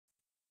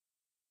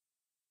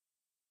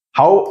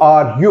How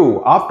are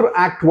you? After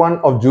Act 1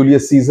 of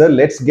Julius Caesar,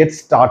 let's get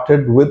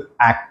started with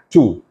Act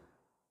 2.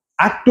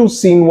 Act 2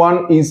 scene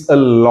 1 is a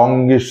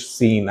longish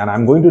scene, and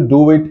I'm going to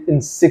do it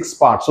in 6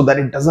 parts so that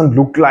it doesn't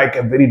look like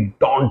a very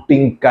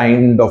daunting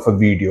kind of a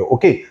video.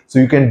 Okay, so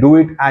you can do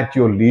it at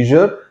your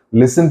leisure,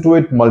 listen to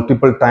it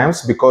multiple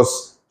times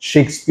because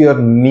Shakespeare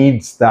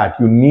needs that.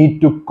 You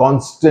need to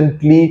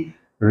constantly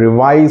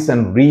revise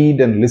and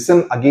read and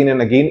listen again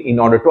and again in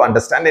order to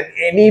understand. And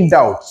any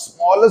doubt,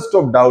 smallest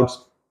of doubts,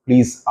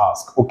 please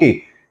ask.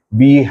 Okay,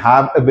 we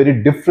have a very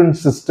different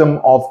system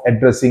of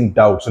addressing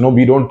doubts.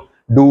 We don't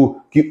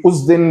do कि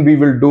उस दिन we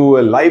will do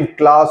a live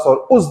class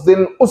or उस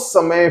दिन उस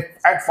समय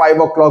at 5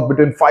 o'clock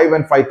between 5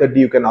 and 5:30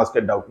 you can ask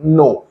a doubt.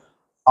 No,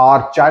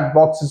 our chat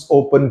box is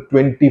open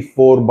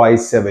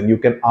 24/7. You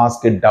can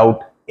ask a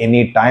doubt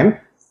anytime,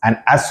 and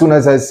as soon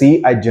as I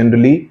see, I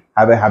generally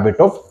have a habit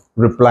of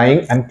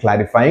replying and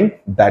clarifying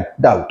that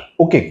doubt.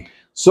 Okay,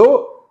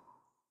 so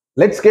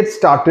let's get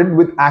started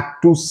with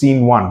Act 2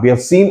 scene 1. We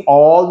have seen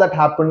all that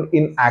happened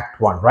in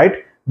Act 1, right?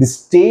 The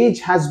stage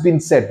has been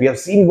set. We have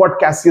seen what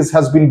Cassius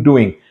has been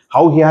doing,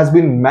 how he has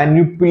been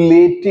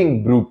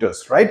manipulating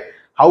Brutus, right?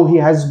 How he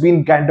has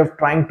been kind of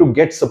trying to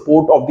get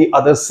support of the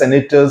other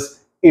senators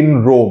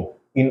in Rome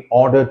in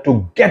order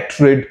to get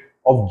rid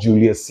of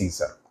Julius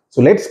Caesar.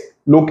 So let's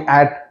look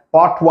at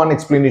part 1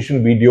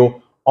 explanation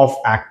video of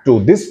Act 2.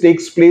 This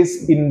takes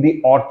place in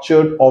the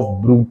orchard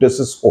of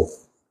Brutus's home.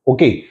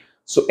 Okay,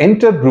 so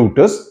enter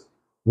Brutus.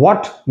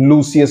 What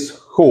Lucius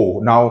ho?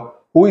 Now,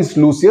 who is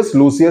Lucius?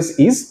 Lucius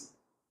is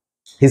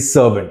his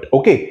servant.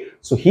 Okay,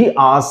 so he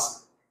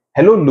asks,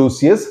 hello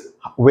Lucius,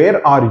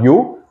 where are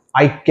you?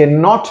 I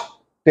cannot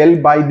tell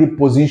by the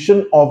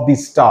position of the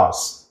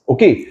stars.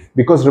 Okay,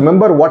 because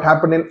remember what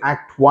happened in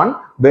Act 1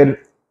 where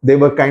they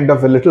were kind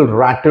of a little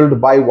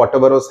rattled by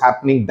whatever was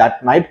happening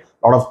that night,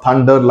 a lot of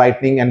thunder,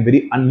 lightning and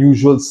very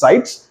unusual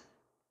sights.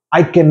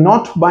 I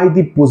cannot by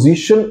the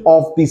position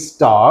of the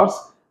stars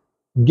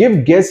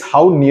give guess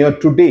how near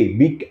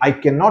today. I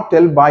cannot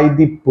tell by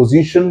the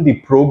position, the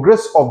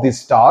progress of the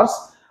stars,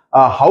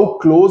 how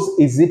close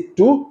is it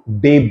to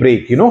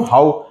daybreak,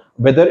 how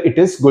whether it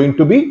is going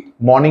to be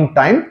morning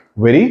time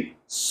very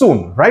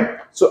soon, right?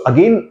 So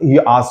again he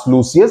asks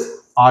Lucius,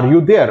 are you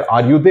there?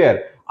 Are you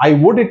there? I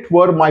would it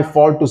were my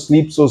fault to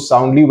sleep so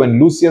soundly. When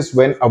Lucius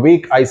when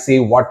awake, I say,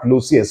 what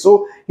Lucius?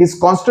 So he's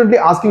constantly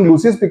asking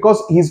Lucius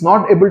because he's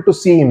not able to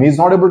see him, he's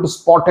not able to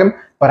spot him.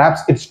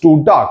 Perhaps it's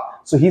too dark.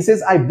 So he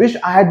says, I wish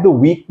I had the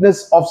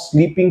weakness of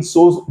sleeping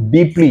so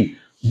deeply,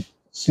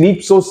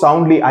 sleep so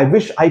soundly. I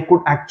wish I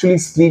could actually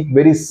sleep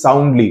very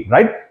soundly,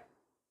 right?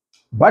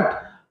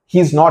 But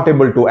he's not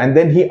able to. And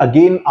then he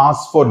again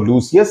asks for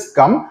Lucius,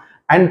 come.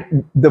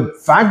 And the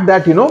fact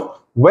that,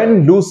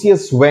 when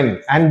Lucius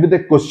went and with a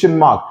question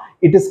mark,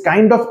 it is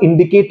kind of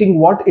indicating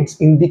what? It's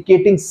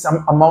indicating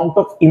some amount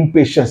of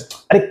impatience.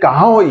 Arey, kahan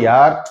ho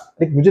yaar?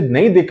 Arey, mujhe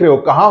nahi dekh rahe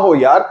ho, kahan ho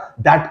yaar?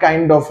 That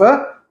kind of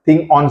a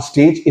thing on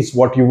stage is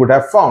what you would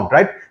have found,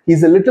 right?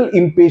 He's a little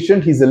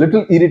impatient, he's a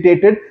little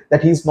irritated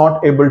that he's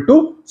not able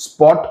to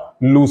spot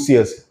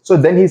Lucius. So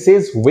then he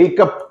says, wake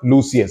up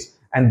Lucius.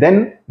 And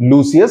then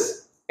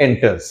Lucius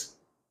enters.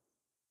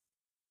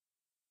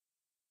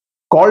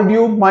 Called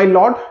you, my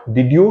lord?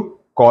 Did you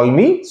call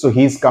me? So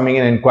he's coming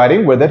and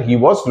inquiring whether he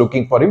was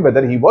looking for him,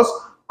 whether he was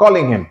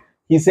calling him.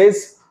 He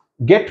says,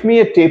 get me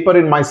a taper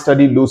in my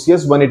study,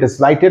 Lucius. When it is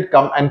lighted,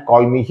 come and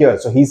call me here.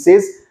 So he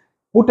says,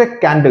 put a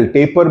candle,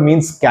 taper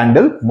means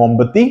candle,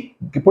 mombati,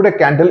 put a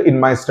candle in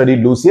my study,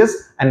 Lucius,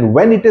 and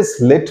when it is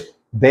lit,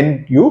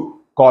 then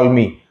you call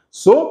me.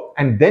 So,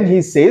 and then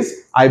he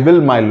says, I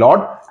will, my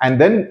lord,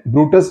 and then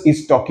Brutus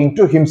is talking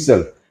to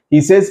himself. He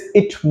says,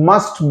 it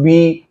must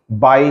be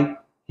by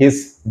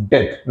his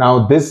death.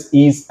 Now, this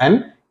is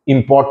an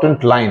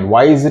important line.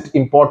 Why is it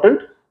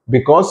important?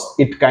 Because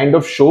it kind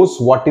of shows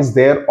what is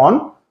there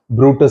on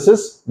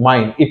Brutus's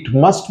mind. It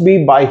must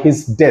be by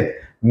his death,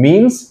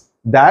 means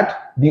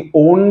that the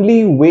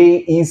only way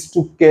is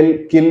to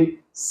kill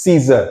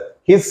Caesar.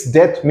 His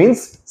death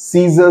means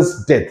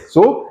Caesar's death.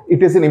 So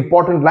it is an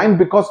important line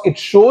because it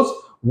shows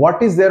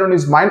what is there on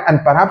his mind,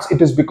 and perhaps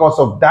it is because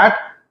of that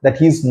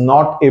he's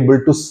not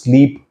able to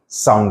sleep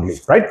soundly,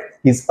 right?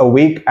 He's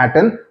awake at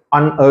an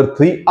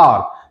unearthly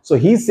hour. So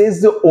he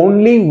says the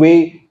only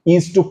way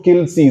is to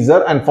kill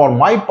Caesar, and for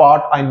my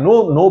part, I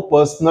know no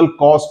personal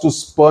cause to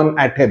spurn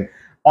at him.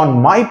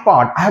 On my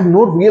part, I have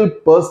no real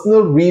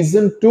personal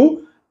reason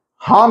to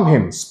harm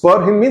him.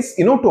 Spur him means,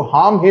 to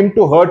harm him,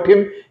 to hurt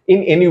him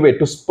in any way,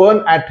 to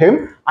spurn at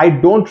him. I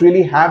don't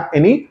really have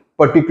any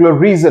particular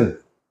reason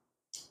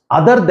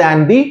other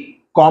than the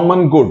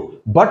common good.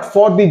 But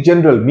for the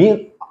general,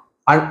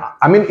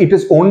 it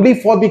is only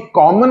for the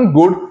common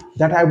good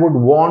that I would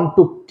want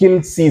to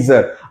kill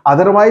Caesar.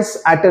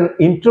 Otherwise, at an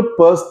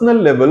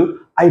interpersonal level,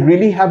 I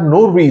really have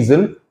no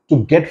reason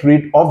to get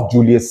rid of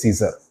Julius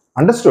Caesar.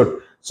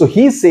 Understood? So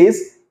he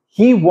says,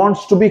 he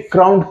wants to be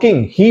crowned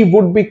king. He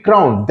would be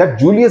crowned. That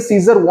Julius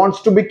Caesar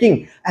wants to be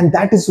king. And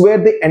that is where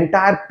the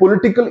entire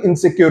political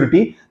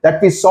insecurity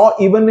that we saw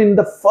even in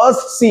the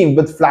first scene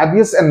with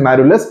Flavius and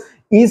Marullus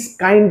is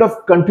kind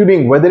of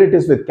continuing, whether it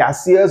is with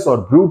Cassius or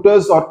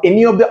Brutus or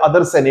any of the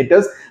other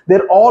senators.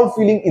 They're all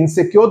feeling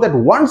insecure that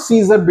once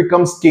Caesar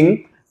becomes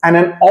king and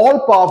an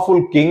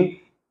all-powerful king,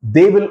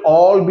 they will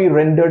all be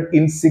rendered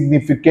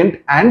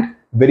insignificant and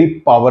very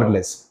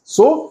powerless.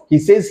 So he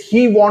says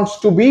he wants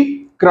to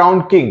be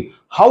crowned king.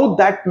 How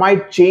that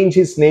might change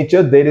his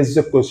nature, there is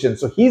a question.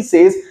 So he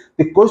says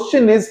the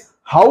question is,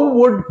 how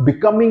would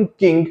becoming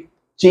king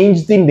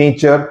change the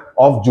nature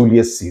of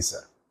Julius Caesar?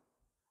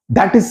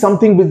 That is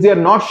something which they are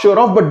not sure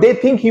of, but they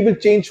think he will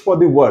change for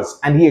the worse.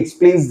 And he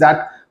explains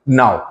that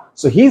now.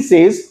 So he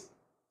says,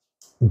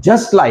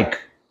 just like,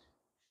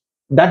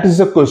 that is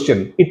the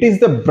question. It is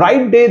the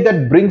bright day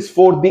that brings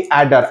forth the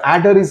adder.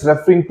 Adder is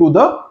referring to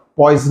the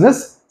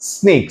poisonous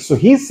snake. So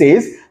he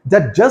says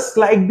that just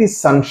like the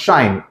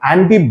sunshine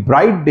and the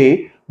bright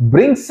day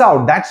brings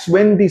out, that's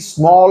when the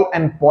small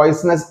and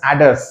poisonous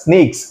adder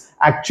snakes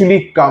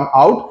actually come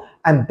out,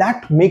 and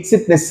that makes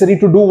it necessary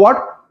to do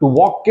what? To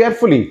walk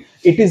carefully.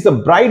 It is the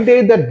bright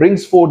day that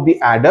brings forth the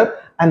adder,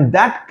 and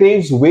that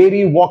craves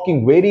wary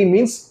walking. Wary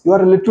means you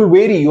are a little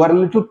wary, you are a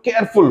little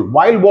careful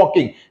while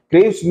walking.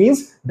 Craves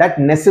means that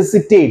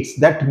necessitates,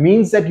 that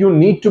means that you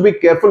need to be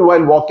careful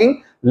while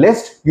walking,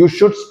 lest you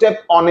should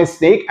step on a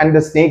snake and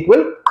the snake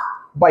will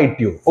bite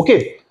you.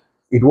 Okay,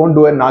 it won't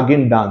do a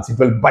Nagin dance, it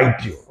will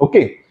bite you.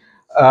 Okay,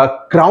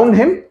 crown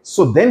him.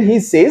 So then he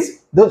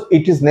says that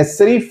it is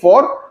necessary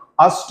for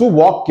us to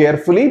walk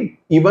carefully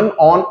even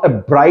on a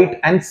bright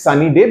and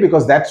sunny day,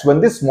 because that's when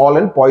the small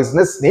and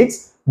poisonous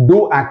snakes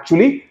do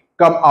actually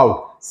come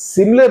out.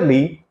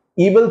 Similarly,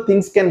 evil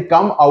things can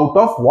come out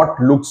of what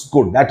looks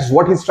good. That is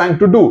what he's trying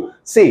to do.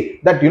 Say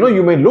that,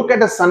 you may look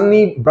at a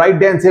sunny, bright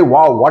day and say,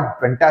 wow, what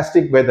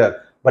fantastic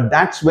weather. But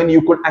that's when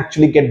you could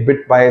actually get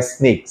bit by a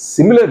snake.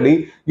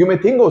 Similarly, you may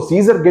think, oh,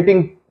 Caesar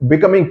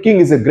becoming king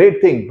is a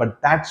great thing. But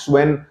that's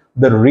when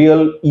the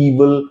real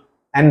evil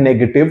and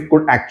negative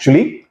could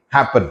actually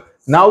happen.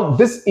 Now,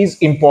 this is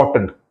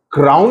important.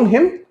 Crown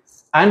him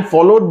and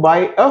followed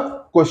by a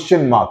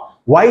question mark.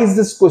 Why is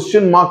this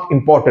question mark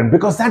important?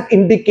 Because that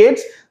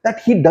indicates that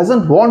he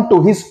doesn't want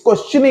to. He's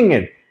questioning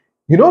it.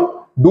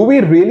 Do we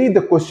really,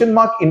 the question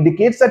mark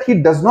indicates that he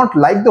does not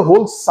like the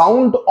whole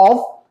sound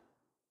of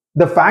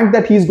the fact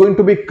that he's going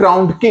to be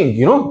crowned king.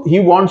 He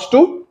wants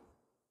to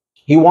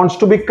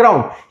be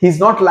crowned. He's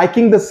not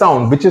liking the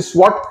sound, which is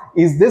what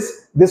is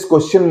this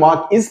question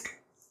mark is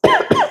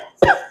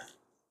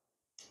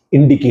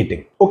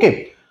indicating.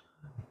 Okay,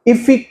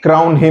 if we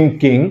crown him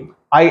king,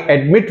 I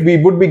admit we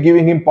would be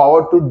giving him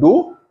power to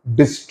do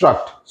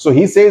destruct. So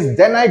he says,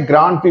 then I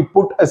grant we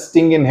put a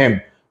sting in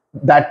him,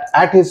 that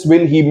at his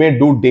will he may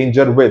do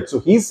danger with.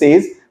 So he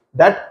says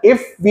that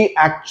if we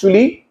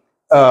actually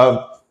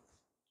make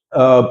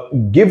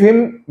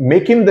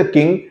him the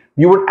king,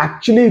 we would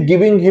actually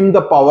giving him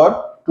the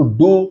power to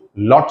do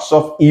lots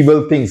of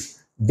evil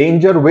things.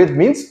 Danger with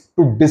means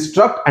to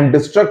destruct, and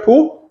destruct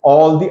who?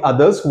 All the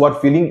others who are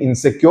feeling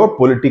insecure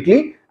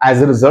politically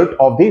as a result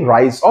of the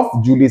rise of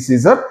Julius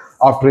Caesar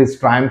after his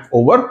triumph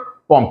over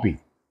Pompey.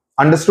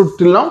 Understood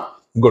till now?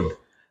 Good.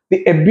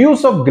 The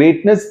abuse of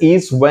greatness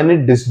is when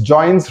it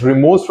disjoins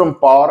remorse from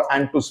power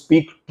and to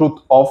speak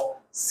truth of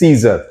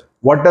Caesar.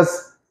 What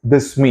does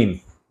this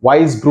mean? Why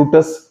is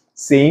Brutus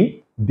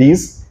saying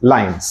these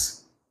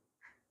lines?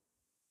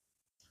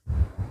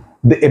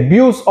 The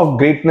abuse of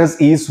greatness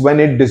is when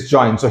it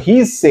disjoins. So he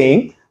is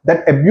saying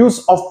that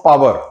abuse of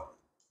power,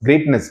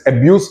 greatness,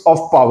 abuse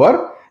of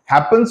power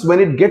happens when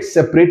it gets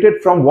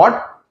separated from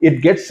what?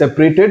 It gets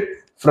separated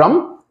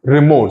from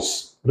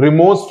remorse.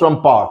 Remorse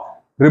from power.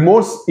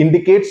 Remorse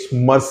indicates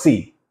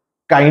mercy,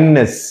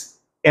 kindness,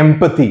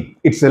 empathy.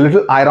 It's a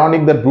little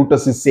ironic that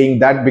Brutus is saying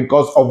that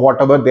because of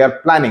whatever they are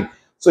planning.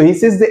 So he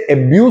says the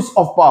abuse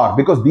of power,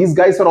 because these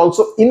guys are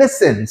also, in a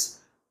sense,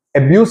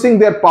 abusing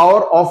their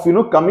power of,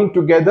 coming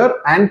together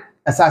and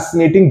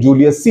assassinating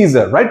Julius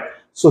Caesar, right?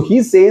 So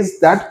he says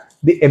that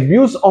the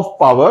abuse of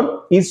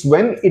power is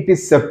when it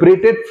is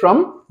separated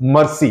from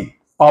mercy,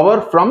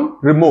 power from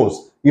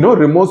remorse.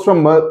 Remorse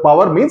from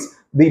power means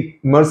the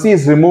mercy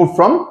is removed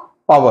from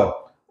power.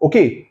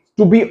 Okay,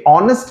 to be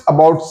honest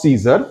about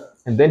Caesar,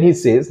 and then he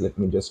says, let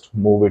me just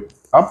move it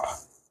up.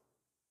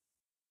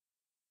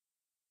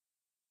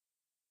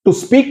 To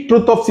speak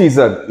truth of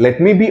Caesar, let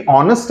me be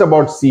honest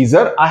about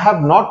Caesar. I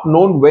have not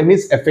known when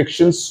his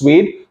affections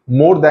swayed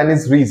more than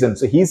his reason.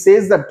 So he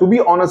says that to be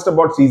honest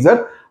about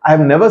Caesar, I have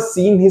never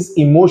seen his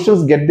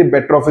emotions get the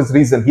better of his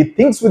reason. He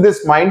thinks with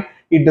his mind,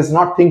 he does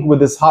not think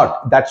with his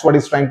heart. That's what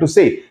he's trying to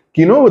say.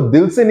 वो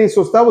दिल से नहीं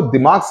सोचता, वो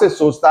दिमाग से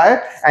सोचता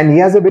है, and he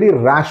has a very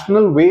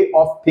rational way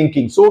of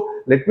thinking. So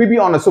let me be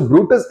honest. So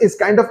Brutus is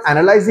kind of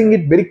analyzing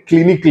it very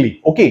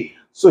clinically. Okay.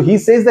 So he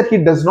says that he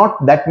does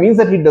not, that means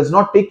that he does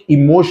not take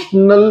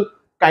emotional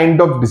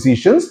kind of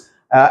decisions.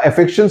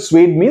 Affection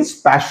swayed means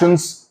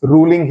passions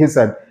ruling his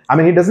head. I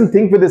mean, he doesn't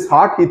think with his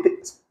heart.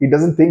 He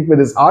doesn't think with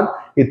his heart.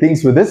 He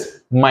thinks with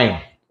his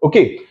mind.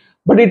 Okay.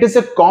 But it is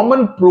a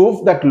common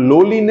proof that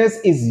lowliness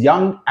is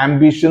young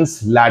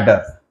ambition's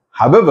ladder.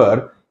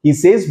 However, he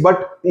says,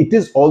 but it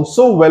is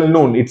also well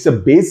known. It's a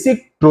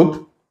basic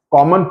truth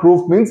Common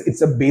proof means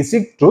it's a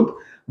basic truth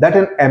that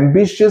an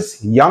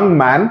ambitious young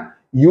man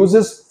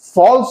uses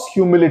false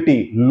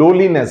humility,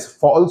 lowliness.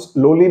 False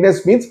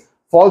lowliness means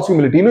false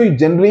humility. You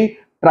generally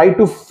try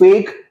to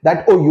fake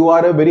that, oh, you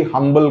are a very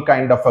humble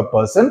kind of a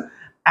person,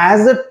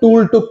 as a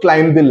tool to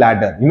climb the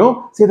ladder.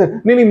 Say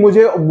that, no, no,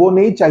 mujhe wo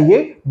nahi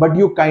chahiye, but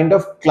you kind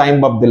of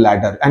climb up the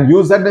ladder and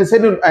use that and say,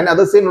 no, and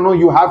others say, no, no,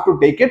 you have to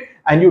take it,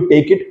 and you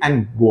take it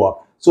and go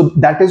up. So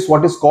that is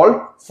what is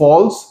called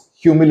false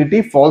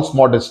humility, false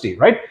modesty,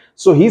 right?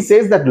 So he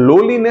says that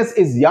lowliness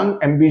is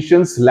young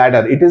ambition's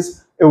ladder. It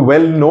is a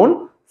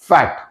well-known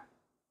fact.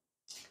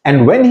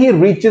 And when he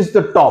reaches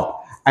the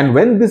top, and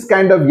when this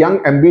kind of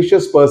young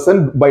ambitious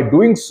person, by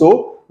doing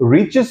so,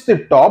 reaches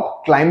the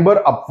top,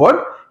 climber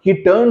upward,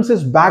 he turns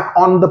his back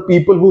on the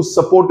people who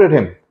supported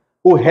him,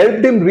 who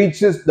helped him reach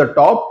the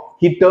top.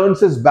 He turns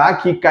his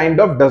back. He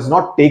kind of does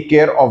not take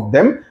care of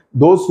them,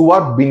 those who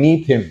are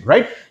beneath him,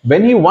 right?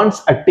 When he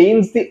once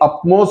attains the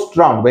upmost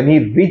round, when he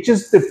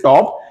reaches the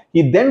top,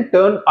 he then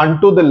turns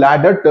unto the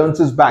ladder, turns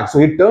his back. So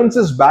he turns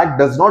his back,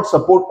 does not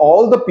support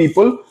all the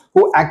people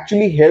who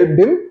actually helped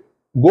him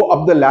go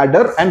up the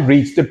ladder and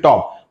reach the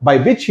top, by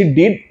which he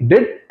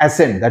did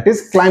ascend, that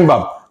is climb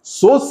up.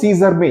 So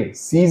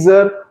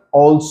Caesar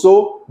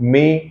also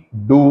may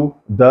do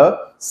the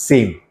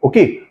same.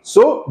 Okay,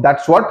 so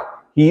that's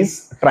what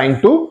he's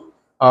trying to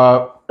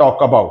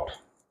talk about.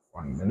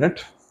 1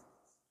 minute.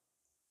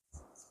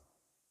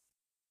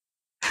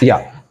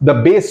 Yeah, the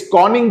base,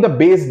 conning the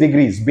base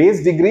degrees.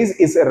 Base degrees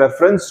is a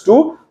reference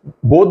to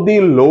both the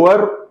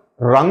lower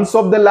rungs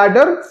of the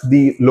ladder,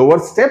 the lower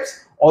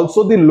steps,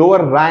 also the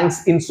lower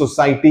ranks in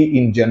society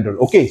in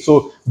general. Okay,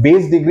 so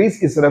base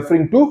degrees is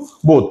referring to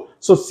both.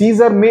 So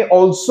Caesar may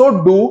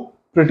also do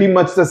pretty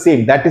much the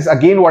same. That is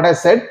again what I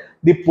said,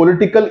 the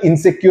political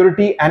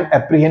insecurity and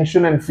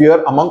apprehension and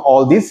fear among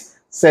all these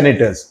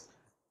senators.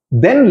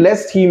 Then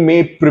lest he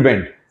may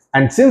prevent,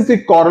 and since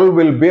the coral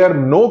will bear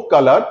no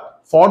color,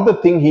 for the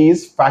thing he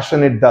is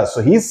fashioned it thus.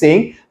 So he's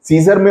saying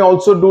Caesar may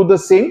also do the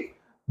same.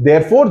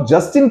 Therefore,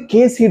 just in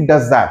case he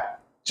does that,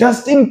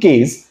 just in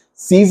case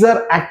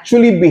Caesar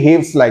actually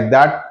behaves like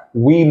that,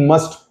 we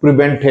must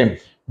prevent him.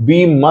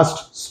 We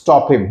must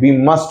stop him. We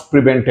must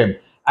prevent him.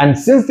 And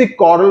since the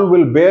coral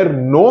will bear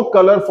no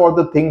color for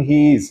the thing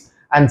he is,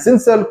 and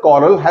since the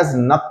coral has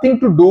nothing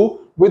to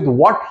do with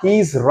what he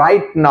is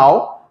right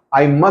now,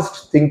 I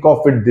must think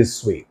of it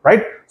this way,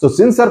 right? So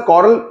since our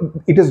coral,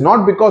 it is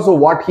not because of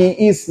what he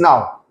is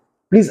now.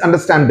 Please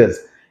understand this.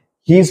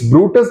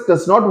 Brutus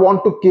does not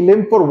want to kill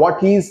him for what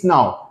he is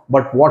now,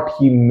 but what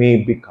he may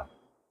become.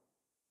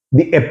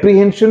 The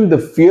apprehension, the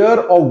fear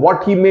of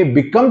what he may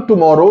become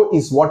tomorrow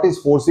is what is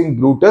forcing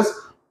Brutus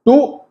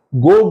to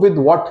go with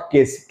what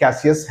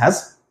Cassius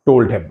has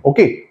told him.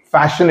 Okay,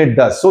 fashion it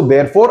thus. So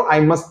therefore,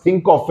 I must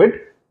think of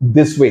it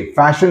this way.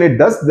 Fashion it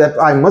thus,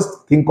 that I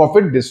must think of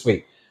it this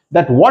way.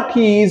 That what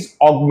he is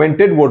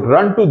augmented would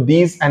run to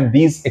these and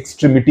these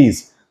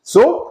extremities.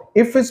 So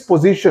if his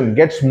position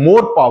gets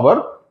more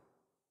power,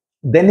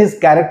 then his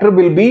character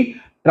will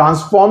be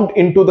transformed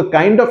into the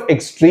kind of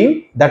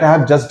extreme that I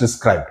have just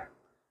described.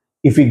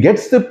 If he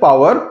gets the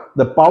power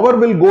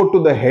will go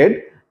to the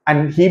head,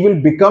 and he will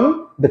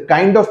become the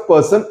kind of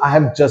person I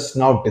have just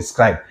now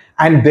described.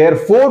 And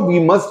therefore, we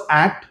must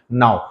act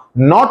now,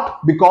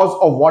 not because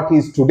of what he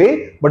is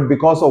today, but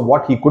because of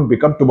what he could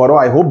become tomorrow.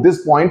 I hope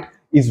this point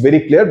is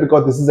very clear,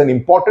 because this is an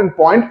important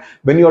point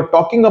when you are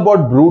talking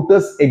about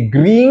Brutus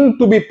agreeing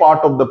to be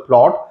part of the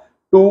plot.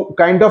 To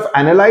kind of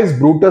analyze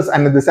Brutus,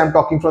 and this I'm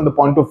talking from the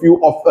point of view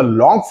of a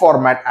long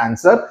format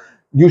answer,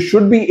 you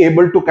should be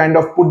able to kind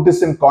of put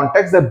this in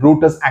context that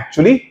Brutus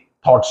actually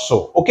thought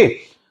so.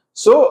 Okay,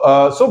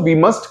 so we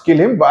must kill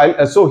him.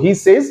 So he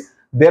says,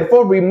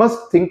 therefore we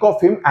must think of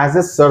him as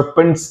a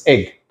serpent's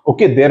egg.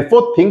 Okay,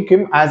 therefore think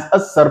him as a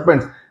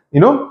serpent.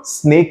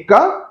 Snake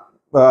ka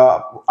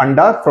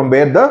anda, from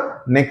where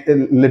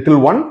the little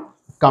one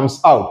comes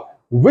out,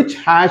 which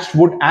hatched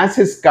would as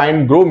his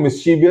kind grow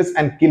mischievous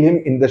and kill him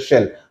in the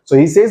shell. So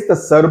he says the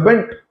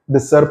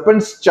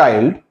serpent's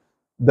child,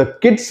 the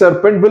kid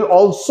serpent, will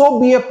also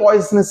be a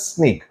poisonous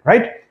snake,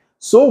 right?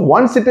 So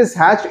once it is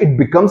hatched, it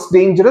becomes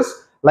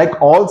dangerous,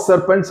 like all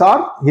serpents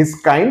are. His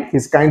kind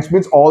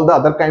means all the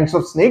other kinds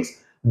of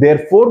snakes.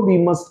 Therefore, we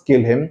must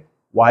kill him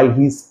while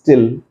he is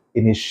still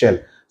in his shell.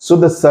 So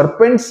the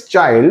serpent's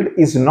child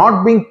is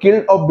not being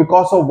killed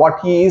because of what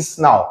he is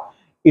now.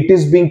 It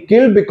is being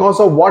killed because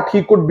of what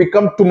he could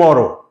become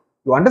tomorrow.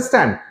 You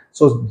understand?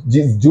 So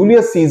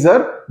Julius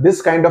Caesar,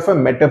 this kind of a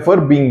metaphor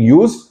being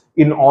used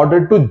in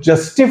order to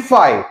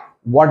justify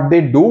what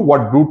they do,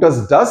 what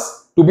Brutus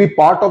does, to be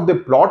part of the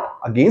plot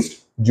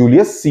against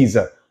Julius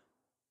Caesar.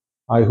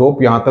 I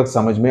hope yahan tak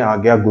samajh mein aa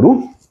gaya,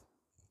 Guru.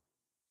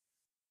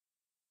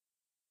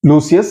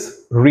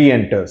 Lucius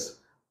re-enters.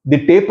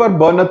 The taper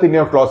burneth in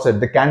your closet.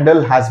 The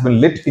candle has been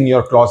lit in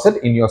your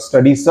closet, in your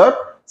study, sir.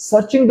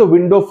 Searching the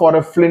window for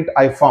a flint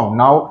I found.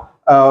 Now,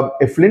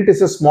 a flint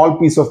is a small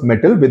piece of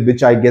metal with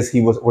which I guess he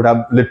would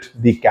have lit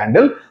the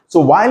candle. So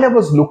while I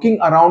was looking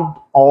around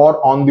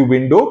or on the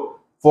window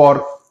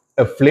for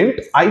a flint,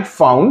 I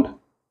found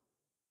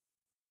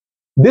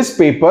This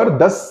paper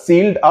thus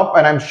sealed up,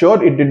 and I'm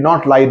sure it did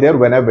not lie there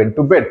when I went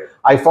to bed.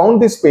 I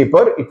found this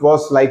paper. It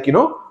was like,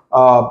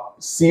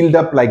 sealed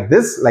up like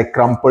this, like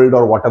crumpled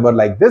or whatever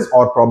like this,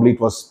 or probably it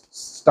was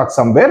stuck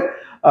somewhere.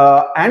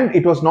 And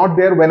it was not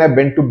there when I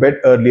went to bed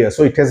earlier.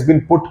 So it has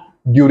been put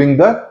during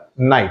the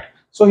night.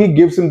 So he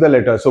gives him the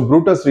letter. So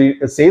Brutus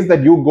says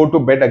that you go to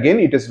bed again.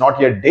 It is not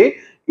yet day.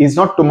 Is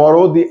not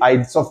tomorrow the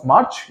Ides of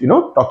March?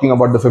 Talking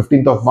about the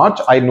 15th of March.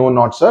 I know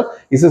not, sir.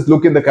 He says,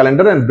 look in the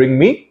calendar and bring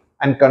me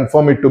and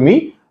confirm it to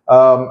me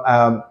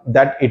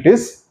that it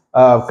is,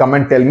 come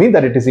and tell me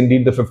that it is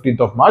indeed the 15th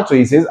of March. So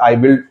he says, I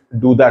will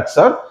do that,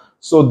 sir.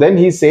 So then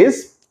he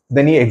says,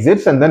 then he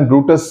exits, and then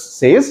Brutus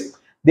says,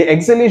 the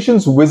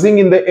exhalations whizzing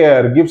in the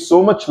air give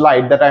so much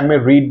light that I may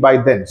read by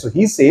then. So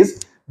he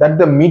says that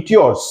the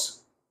meteors,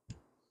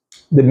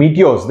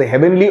 the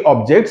heavenly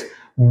objects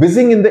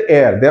whizzing in the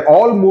air, they're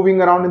all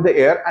moving around in the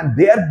air and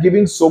they are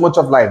giving so much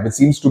of light, which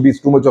seems to be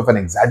too much of an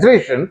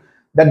exaggeration,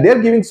 that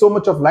they're giving so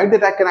much of light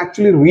that I can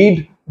actually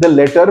read the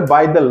letter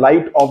by the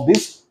light of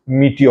these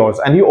meteors.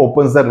 And he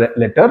opens the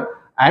letter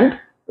and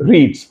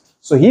reads.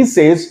 So he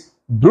says,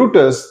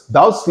 Brutus,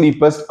 thou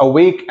sleepest,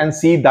 awake and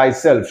see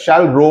thyself,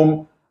 shall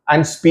roam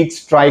and speak,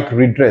 strike,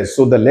 redress.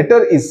 So the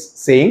letter is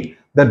saying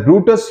that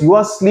Brutus, you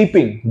are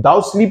sleeping,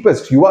 thou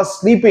sleepest, you are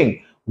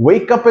sleeping,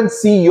 wake up and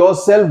see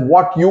yourself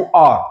what you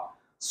are.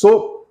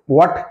 So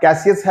what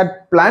Cassius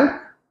had planned,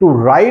 to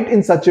write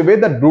in such a way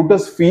that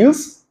Brutus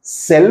feels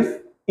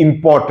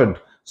self-important.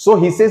 So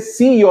he says,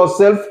 see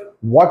yourself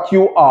what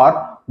you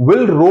are,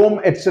 will roam,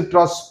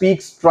 etc.,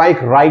 speak,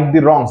 strike, right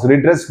the wrongs.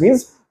 Redress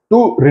means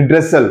to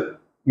redressal,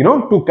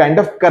 to kind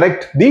of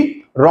correct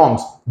the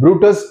wrongs.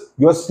 Brutus,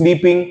 you are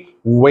sleeping,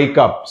 wake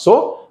up.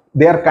 So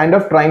they are kind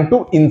of trying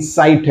to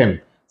incite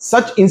him.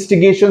 Such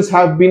instigations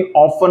have been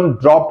often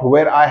dropped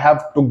where I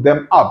have took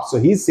them up. So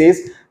he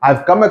says,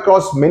 I've come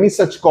across many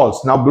such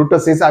calls. Now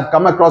Brutus says, I've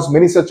come across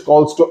many such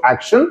calls to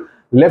action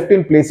left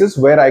in places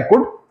where I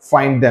could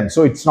find them.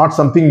 So it's not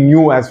something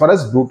new as far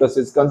as Brutus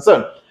is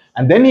concerned.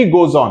 And then he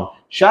goes on,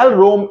 shall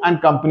Rome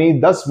and company,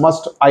 thus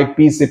must I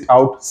piece it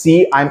out.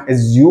 See, I'm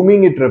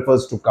assuming it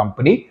refers to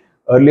company.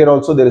 Earlier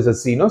also there is a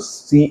C,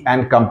 C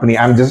and company.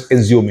 I'm just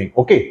assuming.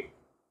 Okay.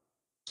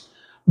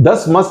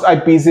 Thus must I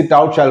piece it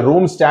out, shall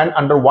Rome stand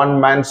under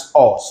one man's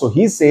awe. So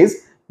he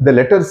says, the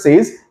letter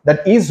says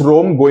that is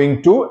Rome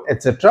going to,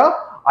 etc.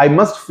 I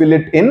must fill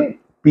it in,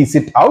 piece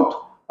it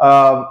out.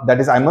 That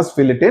is, I must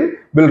fill it in.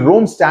 Will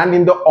Rome stand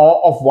in the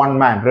awe of one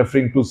man,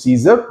 referring to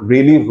Caesar,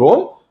 really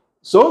Rome?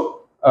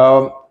 So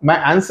my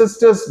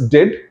ancestors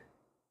did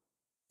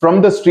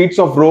from the streets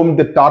of Rome,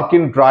 the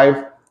Tarquin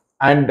drive,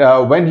 and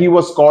when he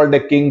was called a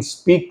king,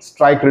 speak,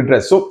 strike,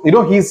 redress. So,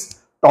 he's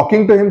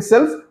talking to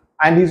himself,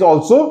 and he's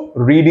also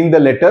reading the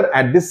letter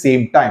at the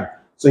same time.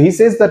 So he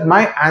says that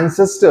my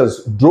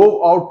ancestors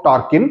drove out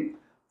Tarquin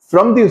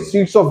from the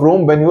streets of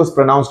Rome when he was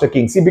pronounced a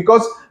king. See,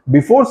 because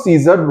before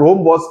Caesar,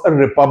 Rome was a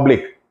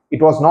republic.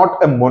 It was not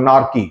a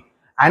monarchy.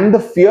 And the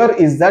fear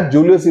is that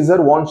Julius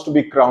Caesar wants to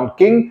be crowned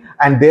king,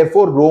 and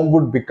therefore Rome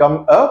would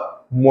become a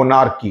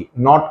monarchy,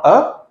 not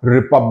a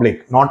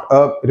republic. Not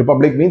a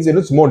republic means,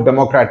 it's more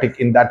democratic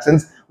in that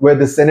sense, where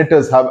the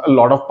senators have a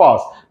lot of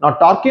powers. Now,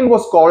 Tarquin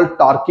was called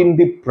Tarquin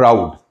the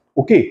Proud.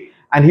 Okay,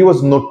 and he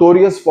was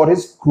notorious for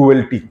his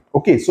cruelty.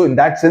 Okay, so in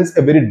that sense,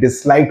 a very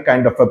disliked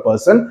kind of a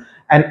person.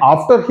 And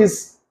after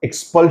his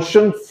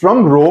expulsion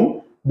from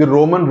Rome, the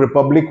Roman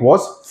Republic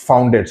was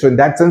founded. So in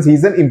that sense,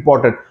 he's an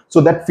important.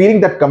 So that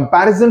feeling, that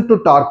comparison to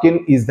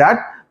Tarquin is that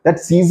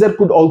Caesar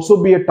could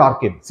also be a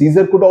Tarquin.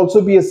 Caesar could also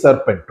be a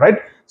serpent, right?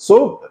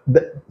 So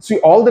see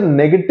all the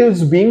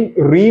negatives being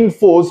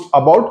reinforced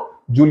about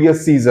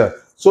Julius Caesar.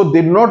 So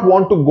they do not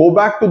want to go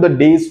back to the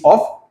days of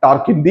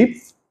Tarquin the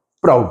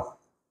Proud.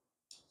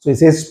 So he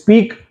says,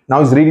 speak, now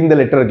he's reading the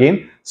letter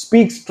again,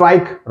 speak,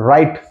 strike,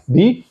 right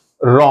the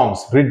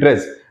wrongs,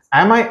 redress.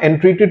 Am I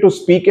entreated to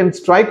speak and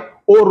strike?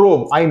 O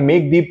Rome, I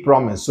make thee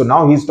promise. So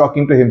now he's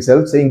talking to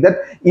himself, saying that,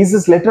 is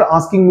this letter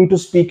asking me to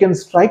speak and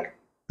strike,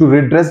 to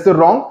redress the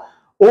wrong?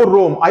 O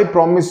Rome, I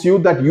promise you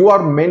that you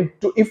are meant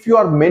to, if you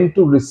are meant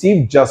to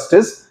receive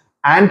justice,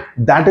 and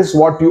that is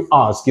what you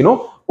ask,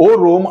 O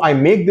Rome, I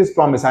make this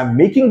promise, I'm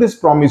making this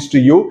promise to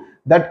you,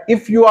 that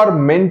if you are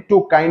meant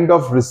to kind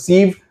of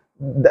receive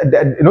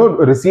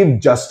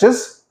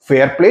justice,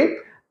 fair play,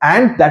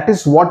 and that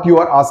is what you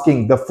are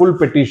asking, the full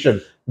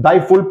petition, thy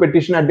full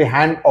petition at the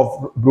hand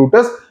of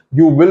Brutus,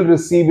 you will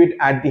receive it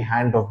at the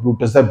hand of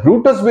Brutus. That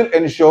Brutus will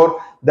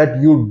ensure that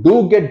you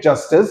do get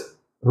justice,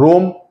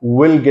 Rome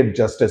will get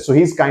justice. So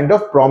he's kind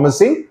of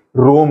promising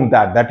Rome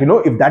that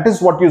if that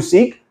is what you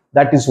seek,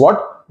 that is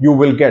what you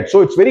will get.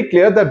 So it's very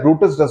clear that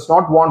Brutus does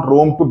not want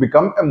Rome to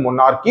become a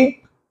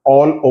monarchy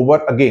all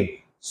over again.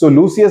 So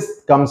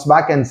Lucius comes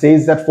back and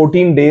says that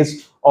 14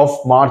 days of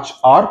March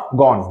are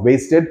gone,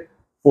 wasted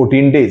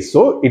 14 days.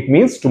 So it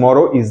means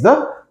tomorrow is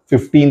the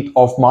 15th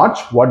of March,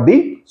 what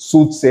the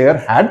soothsayer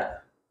had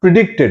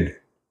predicted.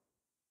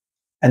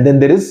 And then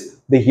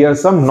they hear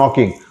some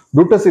knocking.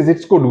 Brutus says,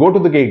 it's good, go to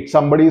the gate,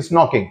 somebody is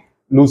knocking.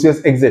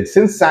 Lucius exits.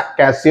 Since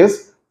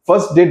Cassius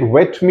First did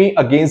whet me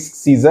against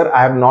Caesar,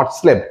 I have not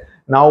slept.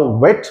 Now,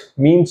 whet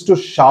means to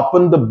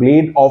sharpen the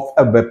blade of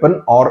a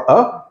weapon or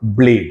a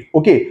blade.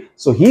 Okay,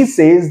 so he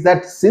says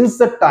that since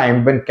the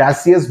time when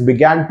Cassius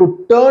began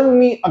to turn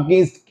me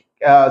against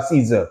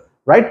Caesar,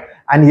 right,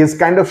 and he has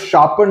kind of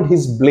sharpened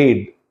his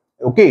blade,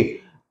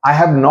 okay, I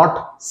have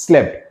not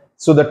slept.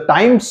 So the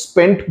time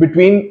spent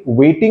between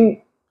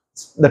waiting,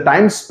 the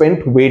time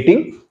spent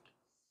waiting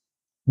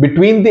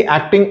between the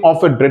acting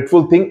of a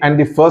dreadful thing and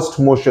the first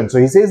motion. So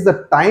he says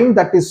the time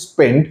that is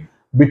spent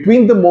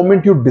between the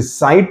moment you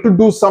decide to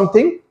do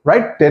something,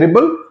 right,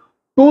 terrible,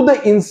 to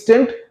the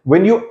instant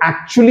when you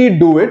actually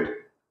do it.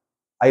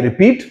 I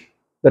repeat,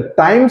 the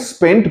time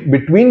spent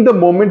between the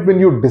moment when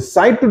you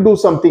decide to do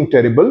something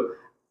terrible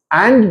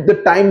and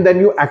the time then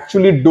you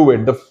actually do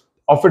it,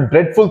 of a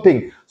dreadful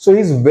thing. So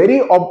he's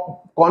very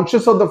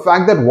conscious of the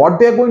fact that what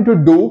they're going to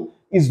do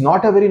is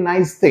not a very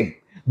nice thing.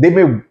 They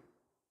may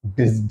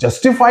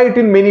justify it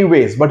in many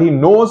ways, but he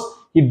knows,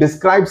 he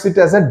describes it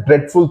as a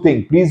dreadful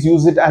thing. Please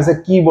use it as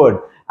a keyword,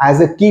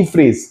 as a key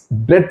phrase,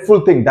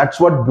 dreadful thing.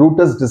 That's what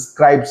Brutus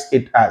describes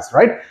it as,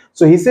 right?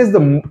 So he says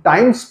the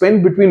time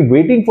spent between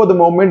waiting for the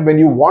moment when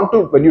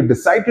you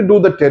decide to do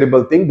the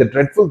terrible thing, the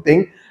dreadful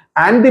thing,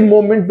 and the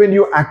moment when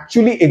you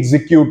actually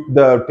execute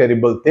the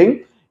terrible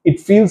thing, it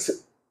feels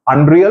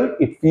unreal.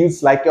 It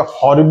feels like a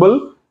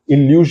horrible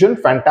illusion,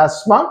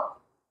 phantasma,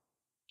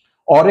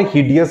 or a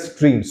hideous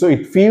dream. So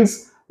it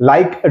feels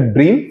like a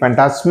dream,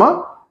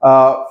 phantasma,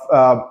 or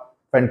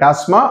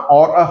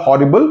a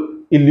horrible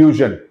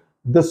illusion.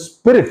 The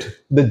spirit,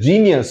 the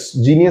genius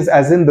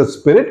as in the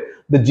spirit,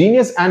 the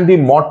genius and the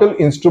mortal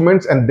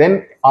instruments, and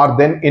then are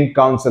then in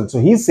council. So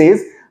he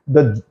says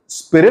the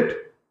spirit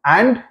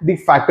and the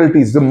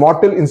faculties, the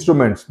mortal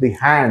instruments, the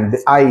hand,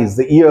 the eyes,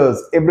 the ears,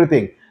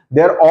 everything,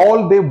 they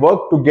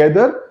work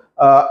together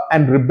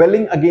and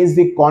rebelling against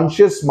the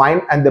conscious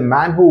mind, and the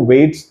man who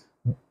waits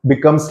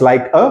becomes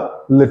like a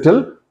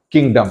little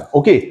kingdom.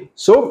 Okay,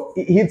 so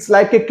it's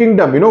like a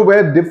kingdom,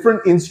 where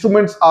different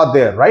instruments are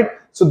there, right?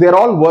 So they're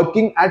all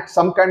working at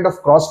some kind of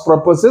cross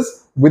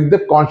purposes with the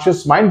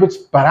conscious mind, which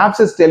perhaps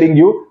is telling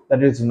you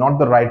that it is not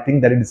the right thing,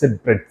 that it is a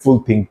dreadful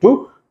thing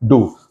to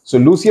do. So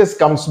Lucius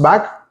comes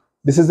back.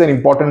 This is an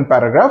important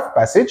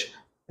passage.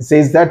 It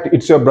says that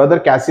it's your brother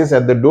Cassius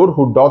at the door,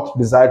 who doth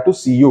desire to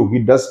see you. He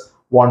does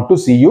want to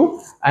see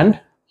you. And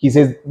he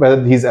says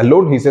whether he's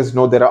alone. He says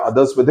no, there are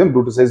others with him.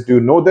 Brutus says, do you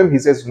know them? He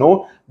says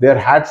no, their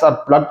hats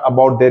are plucked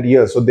about their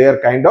ears. So they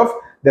are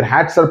their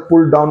hats are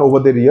pulled down over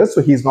their ears,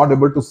 so he's not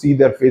able to see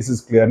their faces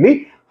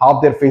clearly.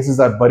 Half their faces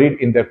are buried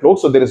in their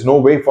cloaks, so there is no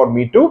way for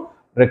me to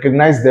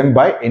recognize them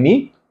by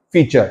any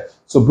feature.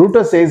 So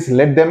Brutus says,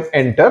 let them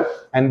enter,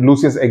 and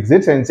Lucius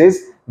exits and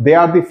says, they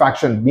are the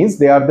faction, means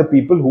they are the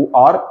people who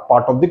are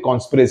part of the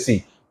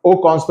conspiracy. O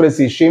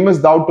conspiracy,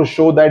 shamest thou to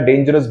show thy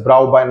dangerous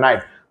brow by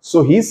night.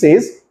 So he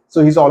says,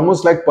 so he's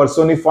almost like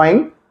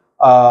personifying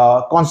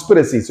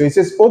conspiracy. So he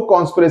says, O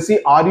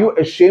conspiracy, are you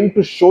ashamed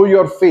to show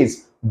your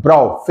face,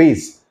 brow,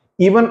 face,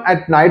 even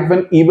at night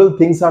when evil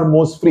things are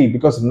most free?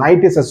 Because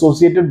night is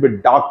associated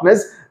with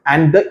darkness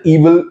and the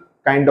evil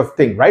kind of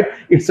thing, right?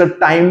 It's a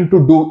time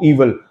to do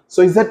evil.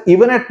 So is that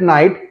even at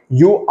night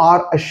you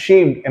are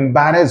ashamed,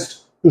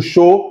 embarrassed to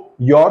show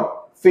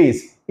your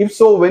face? If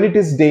so, when it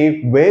is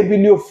day, where will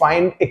you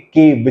find a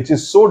cave which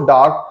is so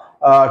dark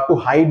to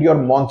hide your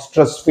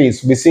monstrous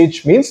face?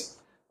 Visage means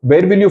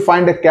where will you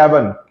find a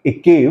cavern, a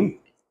cave?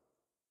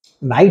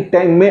 Night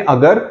time mein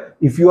agar,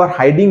 if you are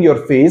hiding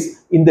your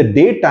face, in the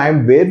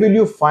daytime, where will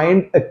you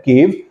find a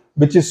cave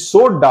which is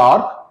so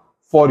dark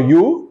for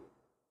you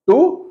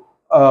to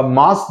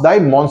mask thy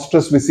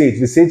monstrous visage?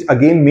 Visage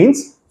again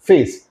means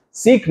face.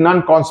 Seek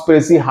none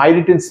conspiracy, hide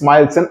it in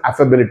smiles and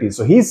affability.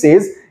 So he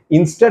says,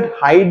 instead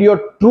hide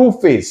your true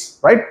face,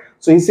 right?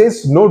 So he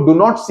says, no, do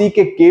not seek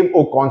a cave,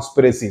 O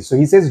conspiracy. So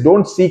he says,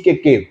 don't seek a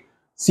cave.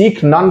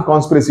 Seek none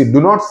conspiracy.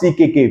 Do not seek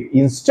a cave.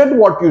 Instead,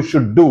 what you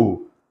should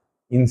do,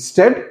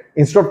 instead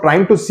of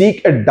trying to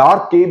seek a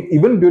dark cave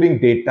even during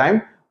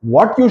daytime,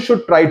 what you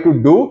should try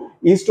to do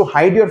is to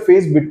hide your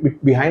face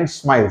behind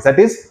smiles. That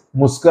is,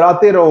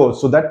 muskurate raho,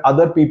 so that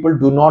other people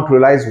do not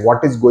realize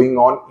what is going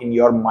on in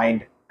your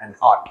mind and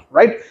heart,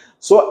 right?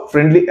 So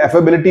friendly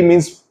affability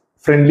means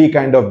friendly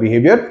kind of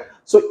behavior.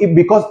 So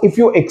because if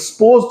you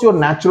exposed your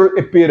natural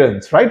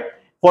appearance, right?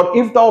 For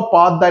if thou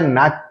pass thy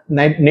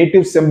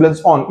native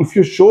semblance on, if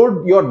you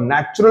showed your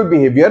natural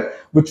behavior,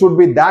 which would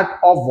be that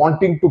of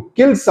wanting to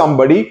kill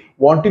somebody,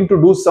 wanting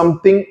to do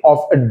something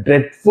of a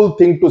dreadful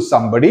thing to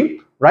somebody,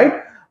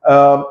 right?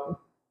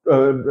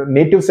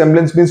 Native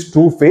semblance means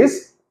true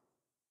face.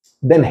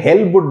 Then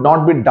hell would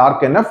not be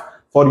dark enough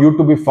for you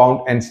to be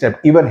found and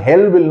stepped. Even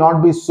hell will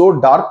not be so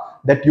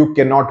dark that you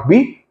cannot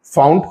be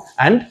found,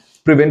 and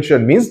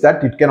prevention means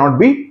that it cannot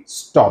be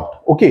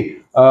stopped. Okay.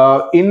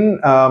 In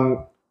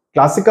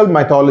classical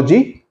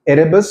mythology,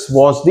 Erebus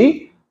was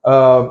the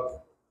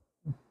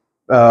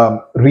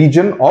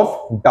region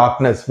of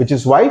darkness, which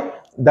is why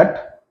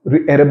that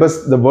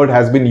Erebus, the word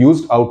has been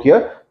used out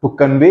here to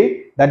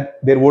convey that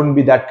there won't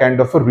be that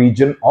kind of a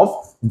region of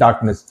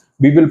darkness.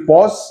 We will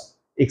pause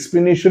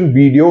explanation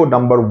video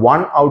number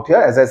 1 out here.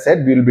 As I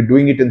said, we will be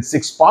doing it in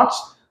 6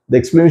 parts. The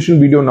explanation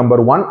video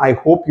number 1, I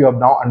hope you have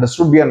now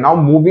understood. We are now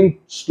moving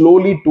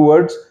slowly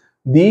towards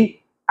the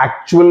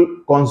actual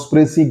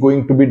conspiracy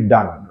going to be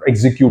done,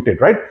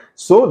 executed, right?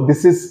 So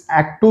this is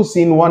Act 2,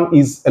 Scene 1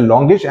 is a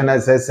longish, and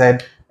as I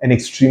said, an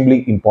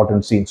extremely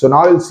important scene. So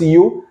now I'll see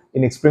you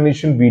in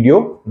explanation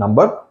video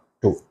number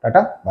 2.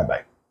 Tata,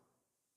 bye-bye.